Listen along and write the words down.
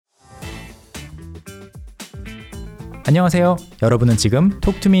안녕하세요. 여러분은 지금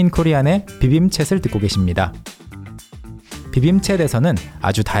톡투미인 코리안의 비빔챗을 듣고 계십니다. 비빔챗에서는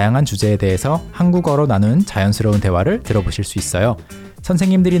아주 다양한 주제에 대해서 한국어로 나눈 자연스러운 대화를 들어보실 수 있어요.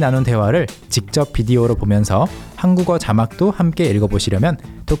 선생님들이 나눈 대화를 직접 비디오로 보면서 한국어 자막도 함께 읽어보시려면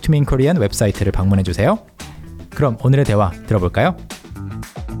톡투미인 코리안 웹사이트를 방문해주세요. 그럼 오늘의 대화 들어볼까요?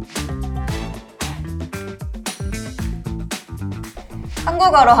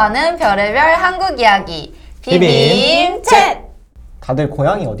 한국어로 하는 별의별 한국 이야기 비빔챗! 다들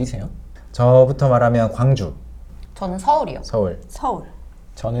고향이 어디세요? 저부터 말하면 광주. 저는 서울이요. 서울.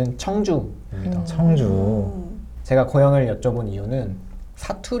 저는 청주입니다. 청주. 제가 고향을 여쭤본 이유는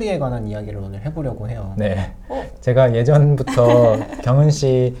사투리에 관한 이야기를 오늘 해보려고 해요. 네. 제가 예전부터 경은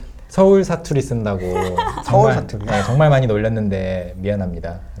씨 서울 사투리 쓴다고 서울 사투리? 네, 정말 많이 놀렸는데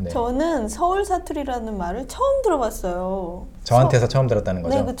미안합니다. 네. 저는 서울 사투리라는 말을 처음 들어봤어요. 저한테서 처음 들었다는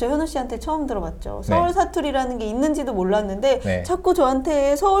거죠? 네, 그렇죠. 현우 씨한테 처음 들어봤죠. 서울 네. 사투리라는 게 있는지도 몰랐는데 네. 자꾸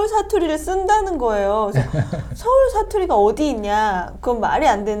저한테 서울 사투리를 쓴다는 거예요. 그래서 서울 사투리가 어디 있냐? 그건 말이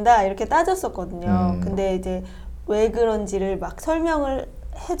안 된다. 이렇게 따졌었거든요. 근데 이제 왜 그런지를 막 설명을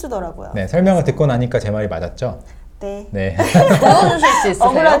해주더라고요. 네, 설명을 듣고 나니까 제 말이 맞았죠? 네. 네. 보여주실 수 있으세요?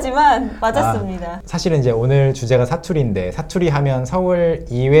 억울하지만 맞았습니다. 사실은 이제 오늘 주제가 사투리인데 사투리 하면 서울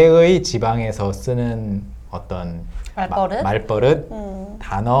이외의 지방에서 쓰는 어떤 말버릇,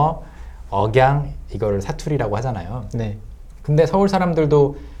 단어, 억양 이거를 사투리라고 하잖아요. 네. 근데 서울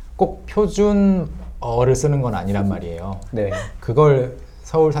사람들도 꼭 표준어를 쓰는 건 아니란 말이에요. 네. 그걸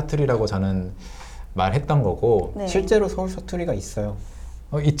서울 사투리라고 저는 말했던 거고. 네. 실제로 서울 사투리가 있어요.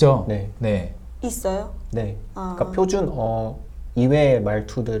 있죠? 네. 네. 있어요? 네. 아. 그러니까 표준어 이외의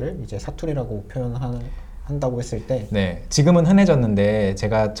말투들을 이제 사투리라고 표현한다고 했을 때 네. 지금은 흔해졌는데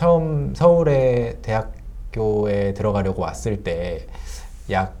제가 처음 서울의 대학교에 들어가려고 왔을 때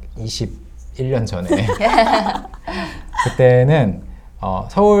약 21년 전에 그때는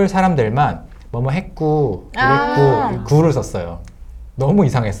서울 사람들만 뭐뭐 했구, 그랬구, 구를 썼어요. 너무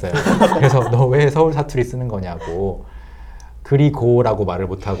이상했어요. 그래서 너 왜 서울 사투리 쓰는 거냐고. 그리고라고 말을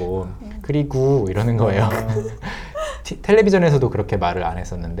못하고 그리고 이러는 거예요. 텔레비전에서도 그렇게 말을 안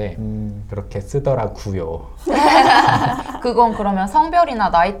했었는데 그렇게 쓰더라고요. 그건 그러면 성별이나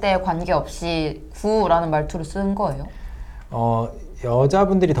나이대에 관계없이 구라는 말투를 쓴 거예요?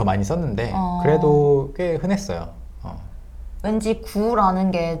 여자분들이 더 많이 썼는데 그래도 꽤 흔했어요. 왠지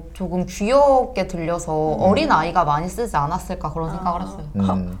구라는 게 조금 귀엽게 들려서 어린 아이가 많이 쓰지 않았을까 그런 생각을 했어요.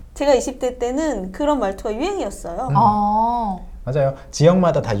 제가 20대 때는 그런 말투가 유행이었어요. 맞아요.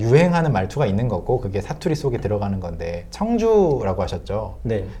 지역마다 다 유행하는 말투가 있는 거고 그게 사투리 속에 들어가는 건데 청주라고 하셨죠?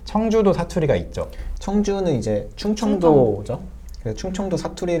 네. 청주도 사투리가 있죠? 청주는 이제 충청도죠. 그래서 충청도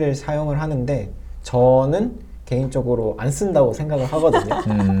사투리를 사용을 하는데 저는 개인적으로 안 쓴다고 생각을 하거든요.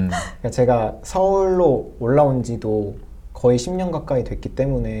 그러니까 제가 서울로 올라온 지도 거의 10년 가까이 됐기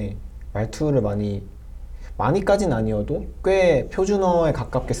때문에 말투를 많이까지는 아니어도 꽤 표준어에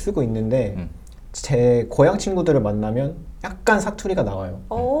가깝게 쓰고 있는데 제 고향 친구들을 만나면 약간 사투리가 나와요.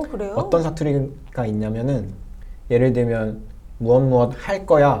 그래요? 어떤 사투리가 있냐면은 예를 들면 무엇 할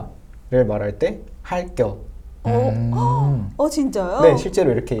거야를 말할 때 할겨. 진짜요? 네,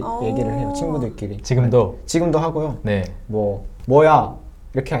 실제로 이렇게 얘기를 해요. 친구들끼리. 지금도 하고요. 네. 뭐야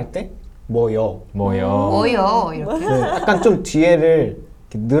이렇게 할 때 뭐요 이렇게. 네, 약간 좀 뒤에를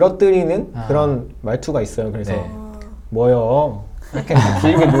이렇게 늘어뜨리는 그런 말투가 있어요. 그래서 뭐요 이렇게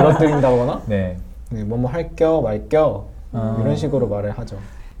길게 늘어뜨린다거나 네. 뭐뭐 할겨 말겨 이런 식으로 말을 하죠.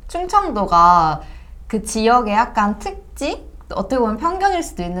 충청도가 그 지역의 약간 특징? 어떻게 보면 편견일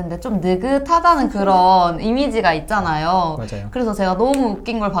수도 있는데 좀 느긋하다는 그런 이미지가 있잖아요. 맞아요. 그래서 제가 너무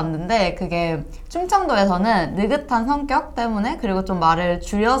웃긴 걸 봤는데 그게 충청도에서는 느긋한 성격 때문에 그리고 좀 말을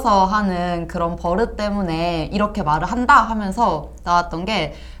줄여서 하는 그런 버릇 때문에 이렇게 말을 한다 하면서 나왔던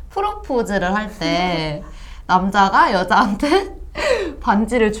게 프로포즈를 할 때 남자가 여자한테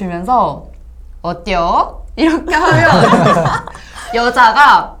반지를 주면서 어때요? 이렇게 하면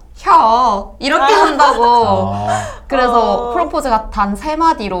여자가 이렇게 한다고. 그래서 프로포즈가 단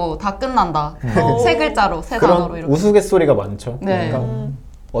 3마디로 다 끝난다. 3글자로, 3단어로 그런 이렇게. 우스갯소리가 많죠. 네. 그러니까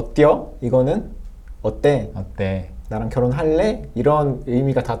어때요? 이거는 어때? 나랑 결혼할래? 이런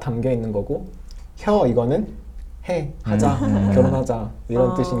의미가 다 담겨 있는 거고 이거는 하자, 결혼하자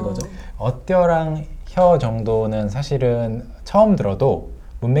이런 뜻인 거죠. 어때요랑 혀 정도는 사실은 처음 들어도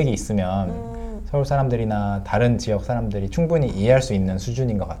문맥이 있으면 서울 사람들이나 다른 지역 사람들이 충분히 이해할 수 있는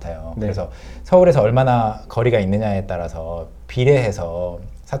수준인 것 같아요. 네. 그래서 서울에서 얼마나 거리가 있느냐에 따라서 비례해서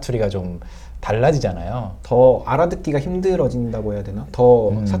사투리가 좀 달라지잖아요. 더 알아듣기가 힘들어진다고 해야 되나?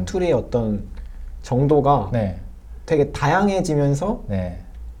 더 사투리의 어떤 정도가 네. 되게 다양해지면서 네.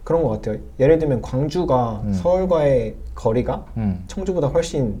 그런 것 같아요. 예를 들면 광주가 서울과의 거리가 음. 청주보다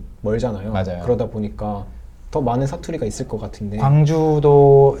훨씬 멀잖아요. 맞아요. 그러다 보니까 더 많은 사투리가 있을 것 같은데.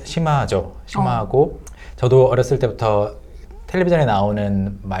 광주도 심하죠. 심하고 저도 어렸을 때부터 텔레비전에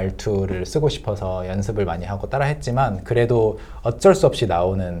나오는 말투를 쓰고 싶어서 연습을 많이 하고 따라했지만 그래도 어쩔 수 없이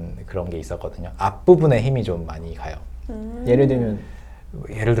나오는 그런 게 있었거든요. 앞부분에 힘이 좀 많이 가요. 예를 들면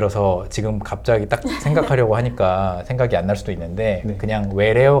예를 들어서 지금 갑자기 딱 생각하려고 하니까 생각이 안 날 수도 있는데 네. 그냥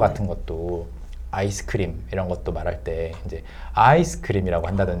외래어 같은 것도 아이스크림 이런 것도 말할 때 이제 아이스크림이라고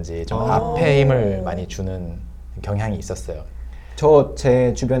한다든지 좀 앞에 힘을 많이 주는 경향이 있었어요. 저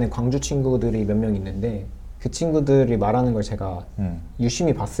제 주변에 광주 친구들이 몇 명 있는데 그 친구들이 말하는 걸 제가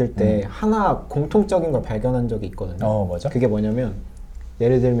유심히 봤을 때 하나 공통적인 걸 발견한 적이 있거든요. 뭐죠? 그게 뭐냐면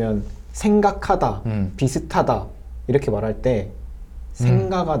예를 들면 생각하다, 비슷하다 이렇게 말할 때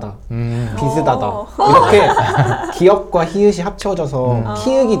생각하다, 비슷하다 이렇게 기역과 히읗이 합쳐져서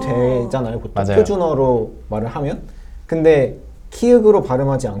키읔이 되잖아요. 보통 맞아요. 표준어로 말을 하면. 근데 키읔으로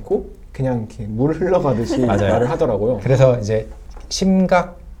발음하지 않고 그냥 이렇게 물 흘러가듯이 맞아요. 말을 하더라고요. 그래서 이제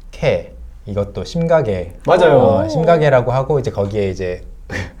심각해 이것도 심각해 맞아요. 심각해라고 하고 이제 거기에 이제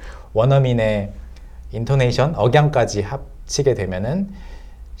원어민의 인토네이션 억양까지 합치게 되면은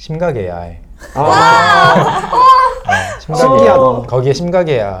심각해야 해. 신기하다. 거기에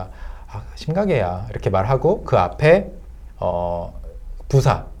심각해야 심각해야 이렇게 말하고 그 앞에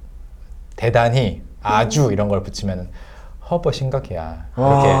부사 대단히 아주 이런 걸 붙이면 허버 심각해야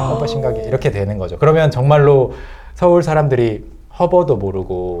이렇게 허버 심각해 이렇게 되는 거죠. 그러면 정말로 서울 사람들이 허버도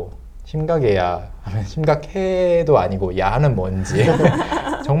모르고 심각해야 하면 심각해도 아니고 야는 뭔지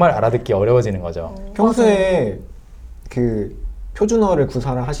정말 알아듣기 어려워지는 거죠. 평소에 그 표준어를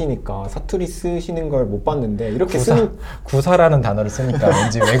구사를 하시니까 사투리 쓰시는 걸 못 봤는데 이렇게 구사라는 단어를 쓰니까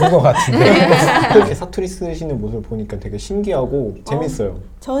왠지 외국어 같은데 이렇게 사투리 쓰시는 모습을 보니까 되게 신기하고 재밌어요.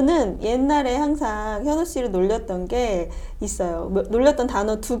 저는 옛날에 항상 현우 씨를 놀렸던 게 있어요. 놀렸던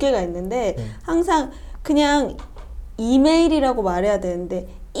단어 2개가 있는데 항상 그냥 이메일이라고 말해야 되는데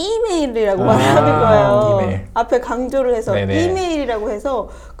이메일이라고 말하는 거예요. 이메일. 앞에 강조를 해서 네네. 이메일이라고 해서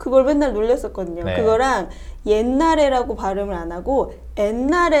그걸 맨날 놀렸었거든요. 네. 그거랑 옛날에라고 발음을 안 하고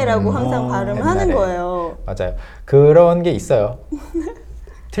옛날에라고 항상 발음을 하는 옛날에. 거예요. 맞아요. 그런 게 있어요.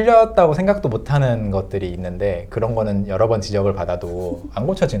 틀렸다고 생각도 못하는 것들이 있는데 그런 거는 여러 번 지적을 받아도 안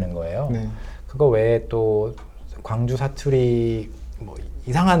고쳐지는 거예요. 네. 그거 외에 또 광주 사투리 뭐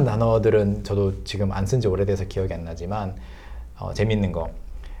이상한 단어들은 저도 지금 안 쓴 지 오래돼서 기억이 안 나지만 재밌는 거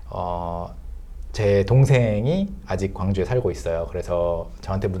제 동생이 아직 광주에 살고 있어요. 그래서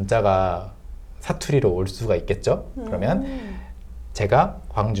저한테 문자가 사투리로 올 수가 있겠죠. 그러면 제가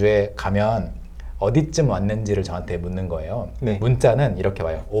광주에 가면 어디쯤 왔는지를 저한테 묻는 거예요. 네. 문자는 이렇게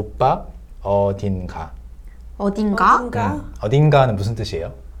와요. 오빠 어딘가. 어딘가? 어딘가는 무슨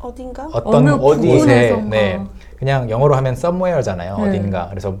뜻이에요? 어딘가? 어떤 어느 곳에 부분에선가. 네, 그냥 영어로 하면 somewhere잖아요. 네. 어딘가.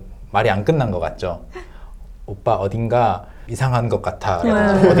 그래서 말이 안 끝난 것 같죠. 오빠 어딘가 이상한 것 같아.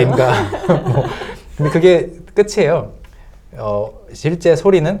 네. 어딘가 뭐 근데 그게 끝이에요. 실제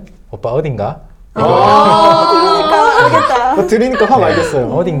소리는 오빠 어딘가. 들으니까 알겠다. 들으니까 확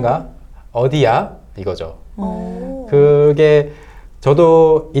알겠어요. 어딘가 어디야 이거죠. 오. 그게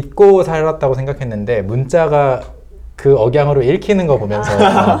저도 잊고 살았다고 생각했는데 문자가 그 억양으로 읽히는 거 보면서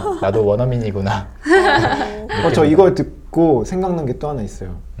나도 원어민이구나. 저 이걸 듣고 생각난 게 또 하나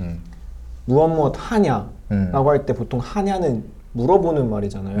있어요. 무엇 하냐라고 할 때 보통 하냐는 물어보는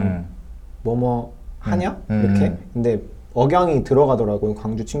말이잖아요. 뭐뭐 하냐? 이렇게. 근데 억양이 들어가더라고요.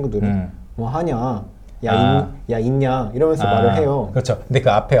 광주 친구들은. 뭐 하냐? 야 있냐? 이러면서 말을 해요. 그렇죠. 근데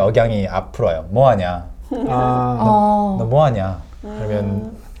그 앞에 억양이 앞으로요. 뭐 하냐? 너 뭐 하냐?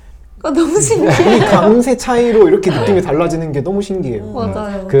 그러면 너무 신기해. 이 강세 차이로 이렇게 느낌이 달라지는 게 너무 신기해요.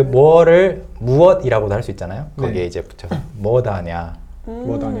 맞아요. 그 뭐를 무엇이라고도 할 수 있잖아요. 거기에 네. 이제 붙여서 뭐다냐?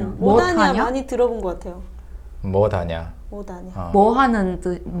 뭐다냐? 뭐다냐 많이 들어본 것 같아요. 뭐다냐? 뭐다냐. 뭐 하는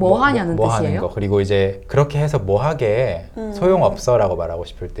뜻, 뭐 하냐는 뭐 하는 뜻이에요? 거. 그리고 이제 그렇게 해서 뭐 하게 소용없어라고 말하고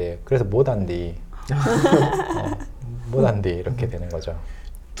싶을 때 그래서 못한디. 못한디 이렇게 되는 거죠.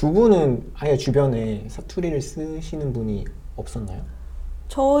 두 분은 아예 주변에 사투리를 쓰시는 분이 없었나요?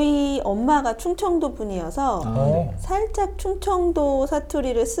 저희 엄마가 충청도 분이어서 네. 살짝 충청도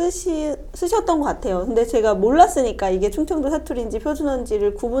사투리를 쓰셨던 것 같아요. 근데 제가 몰랐으니까 이게 충청도 사투리인지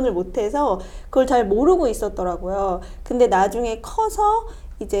표준어인지를 구분을 못해서 그걸 잘 모르고 있었더라고요. 근데 나중에 커서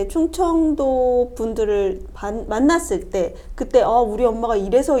이제 충청도 분들을 만났을 때 그때 우리 엄마가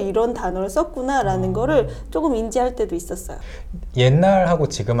이래서 이런 단어를 썼구나라는 거를 조금 인지할 때도 있었어요. 옛날하고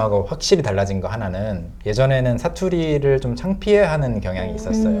지금하고 확실히 달라진 거 하나는 예전에는 사투리를 좀 창피해하는 경향이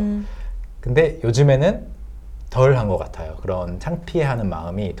있었어요. 근데 요즘에는 덜한 것 같아요. 그런 창피해하는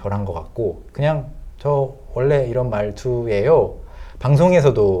마음이 덜한 것 같고 그냥 저 원래 이런 말투예요.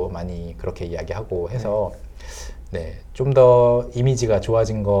 방송에서도 많이 그렇게 이야기하고 해서 네, 좀 더 이미지가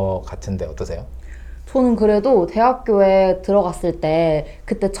좋아진 것 같은데 어떠세요? 저는 그래도 대학교에 들어갔을 때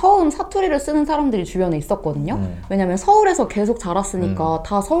그때 처음 사투리를 쓰는 사람들이 주변에 있었거든요. 왜냐면 서울에서 계속 자랐으니까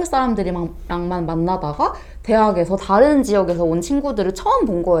다 서울 사람들이랑만 만나다가 대학에서 다른 지역에서 온 친구들을 처음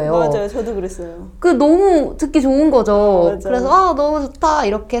본 거예요. 맞아요. 저도 그랬어요. 그 너무 듣기 좋은 거죠. 맞아. 그래서 너무 좋다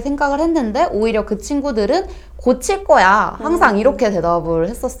이렇게 생각을 했는데 오히려 그 친구들은 고칠 거야. 항상 이렇게 대답을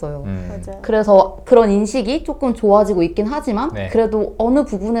했었어요. 맞아요. 그래서 그런 인식이 조금 좋아지고 있긴 하지만 네. 그래도 어느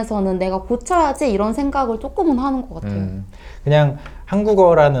부분에서는 내가 고쳐야지 이런 생각을 조금은 하는 것 같아요. 그냥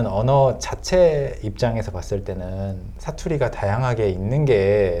한국어라는 언어 자체 입장에서 봤을 때는 사투리가 다양하게 있는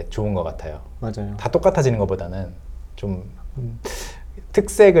게 좋은 것 같아요. 맞아요. 다 똑같아지는 것보다는 좀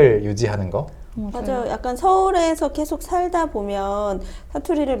특색을 유지하는 거. 맞아요. 약간 서울에서 계속 살다 보면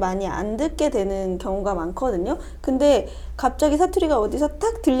사투리를 많이 안 듣게 되는 경우가 많거든요. 근데 갑자기 사투리가 어디서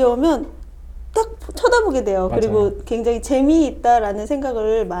딱 들려오면 딱 쳐다보게 돼요. 맞아요. 그리고 굉장히 재미있다라는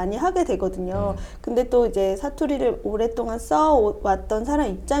생각을 많이 하게 되거든요. 근데 또 이제 사투리를 오랫동안 써왔던 사람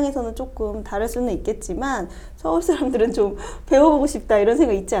입장에서는 조금 다를 수는 있겠지만 서울 사람들은 좀 배워보고 싶다 이런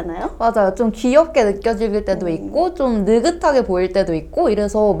생각 있지 않아요? 맞아요. 좀 귀엽게 느껴질 때도 있고 좀 느긋하게 보일 때도 있고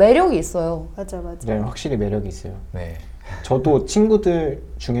이래서 매력이 있어요. 맞아. 네, 확실히 매력이 있어요. 네. 저도 친구들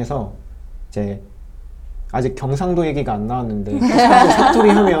중에서 이제 아직 경상도 얘기가 안 나왔는데 경상도 사투리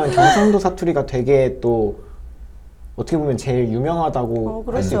하면 경상도 사투리가 되게 또 어떻게 보면 제일 유명하다고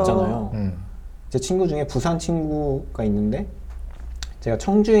할 수 그렇죠. 있잖아요. 제 친구 중에 부산 친구가 있는데 제가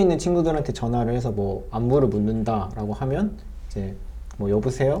청주에 있는 친구들한테 전화를 해서 뭐 안부를 묻는다라고 하면 이제 뭐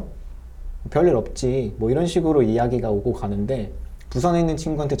여보세요? 별일 없지 뭐 이런 식으로 이야기가 오고 가는데 부산에 있는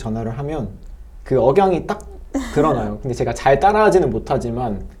친구한테 전화를 하면 그 억양이 딱 드러나요. 근데 제가 잘 따라하지는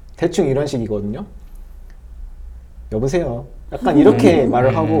못하지만 대충 이런 식이거든요. 여보세요. 약간 이렇게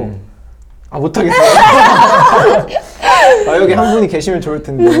말을 하고 못하겠어요. 여기 한 분이 계시면 좋을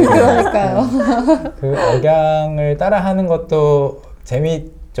텐데. 그러니까요. 그 억양을 따라하는 것도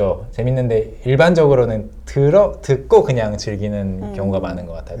재밌죠. 재밌는데 일반적으로는 듣고 그냥 즐기는 경우가 많은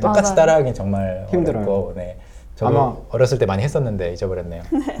것 같아요. 똑같이 맞아요. 따라하긴 정말 힘들어요. 어렵고, 네. 저도 아마- 어렸을 때 많이 했었는데 잊어버렸네요.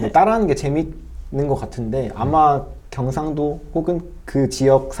 네, 따라하는 게 재밌는 것 같은데 아마 경상도 혹은 그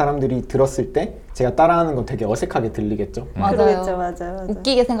지역 사람들이 들었을 때 제가 따라하는 건 되게 어색하게 들리겠죠. 맞아요. 그러겠죠. 맞아요.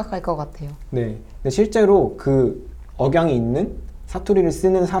 웃기게 생각할 것 같아요. 네. 근데 실제로 그 억양이 있는 사투리를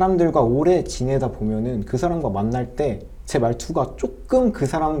쓰는 사람들과 오래 지내다 보면은 그 사람과 만날 때 제 말투가 조금 그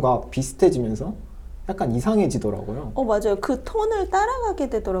사람과 비슷해지면서 약간 이상해지더라고요. 맞아요. 그 톤을 따라가게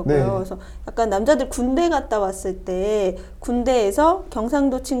되더라고요. 네. 그래서 약간 남자들 군대 갔다 왔을 때 군대에서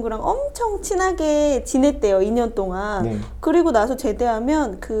경상도 친구랑 엄청 친하게 지냈대요. 2년 동안. 네. 그리고 나서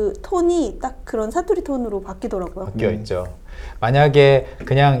제대하면 그 톤이 딱 그런 사투리 톤으로 바뀌더라고요. 바뀌어 있죠. 만약에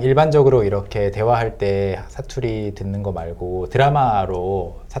그냥 일반적으로 이렇게 대화할 때 사투리 듣는 거 말고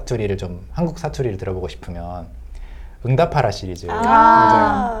드라마로 사투리를 좀 한국 사투리를 들어보고 싶으면 응답하라 시리즈.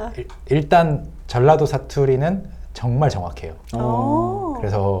 맞아요. 일단 전라도 사투리는 정말 정확해요.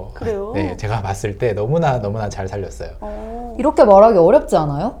 그래서 그래요? 네, 제가 봤을 때 너무나 잘 살렸어요. 이렇게 말하기 어렵지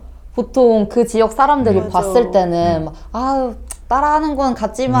않아요? 보통 그 지역 사람들이 맞아. 봤을 때는 막, 아유 따라하는 건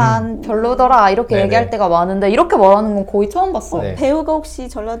같지만 별로더라 이렇게 네네. 얘기할 때가 많은데 이렇게 말하는 건 거의 처음 봤어요. 네. 배우가 혹시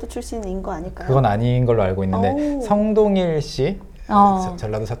전라도 출신인 거 아닐까요? 그건 아닌 걸로 알고 있는데 오. 성동일 씨 어.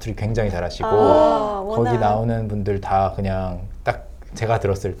 전라도 사투리 굉장히 잘하시고 거기 워낙. 나오는 분들 다 그냥 딱 제가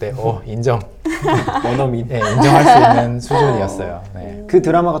들었을 때 인정. 원어민. 네, 인정할 수 있는 수준이었어요. 네. 그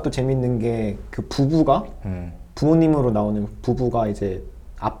드라마가 또 재밌는 게 그 부부가 음. 부모님으로 나오는 부부가 이제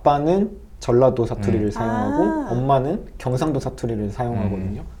아빠는 전라도 사투리를 사용하고 엄마는 경상도 사투리를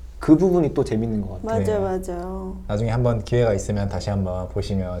사용하거든요. 그 부분이 또 재밌는 것 같아요. 맞아요. 나중에 한번 기회가 있으면 다시 한번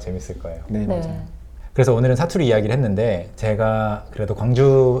보시면 재밌을 거예요. 네, 네. 맞아요. 그래서 오늘은 사투리 이야기를 했는데 제가 그래도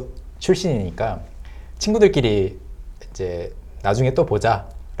광주 출신이니까 친구들끼리 이제 나중에 또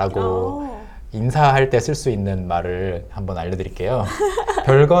보자라고 인사할 때 쓸 수 있는 말을 한번 알려드릴게요.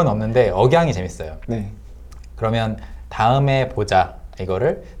 별건 없는데 억양이 재밌어요. 네. 그러면 다음에 보자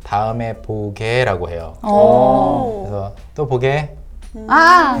이거를 다음에 보게라고 해요. 그래서 또 보게.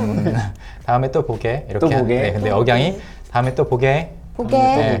 다음에 또 보게 이렇게 또 보게. 네, 근데 억양이 다음에 또 보게. 보게.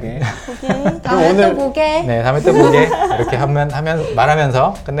 네. 다음에 오늘- 또 보게. 네, 다음에 또 보게 이렇게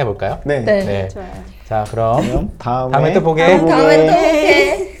말하면서 끝내볼까요? 네. 네. 네. 좋아요. 자, 그럼 그럼 다음에 또 보게. 다음에 또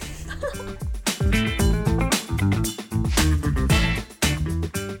보게.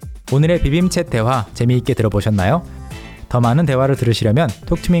 오늘의 비빔챗 대화 재미있게 들어보셨나요? 더 많은 대화를 들으시려면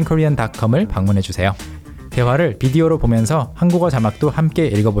talktome인korean.com을 방문해 주세요. 대화를 비디오로 보면서 한국어 자막도 함께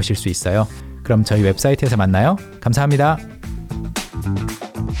읽어보실 수 있어요. 그럼 저희 웹사이트에서 만나요. 감사합니다.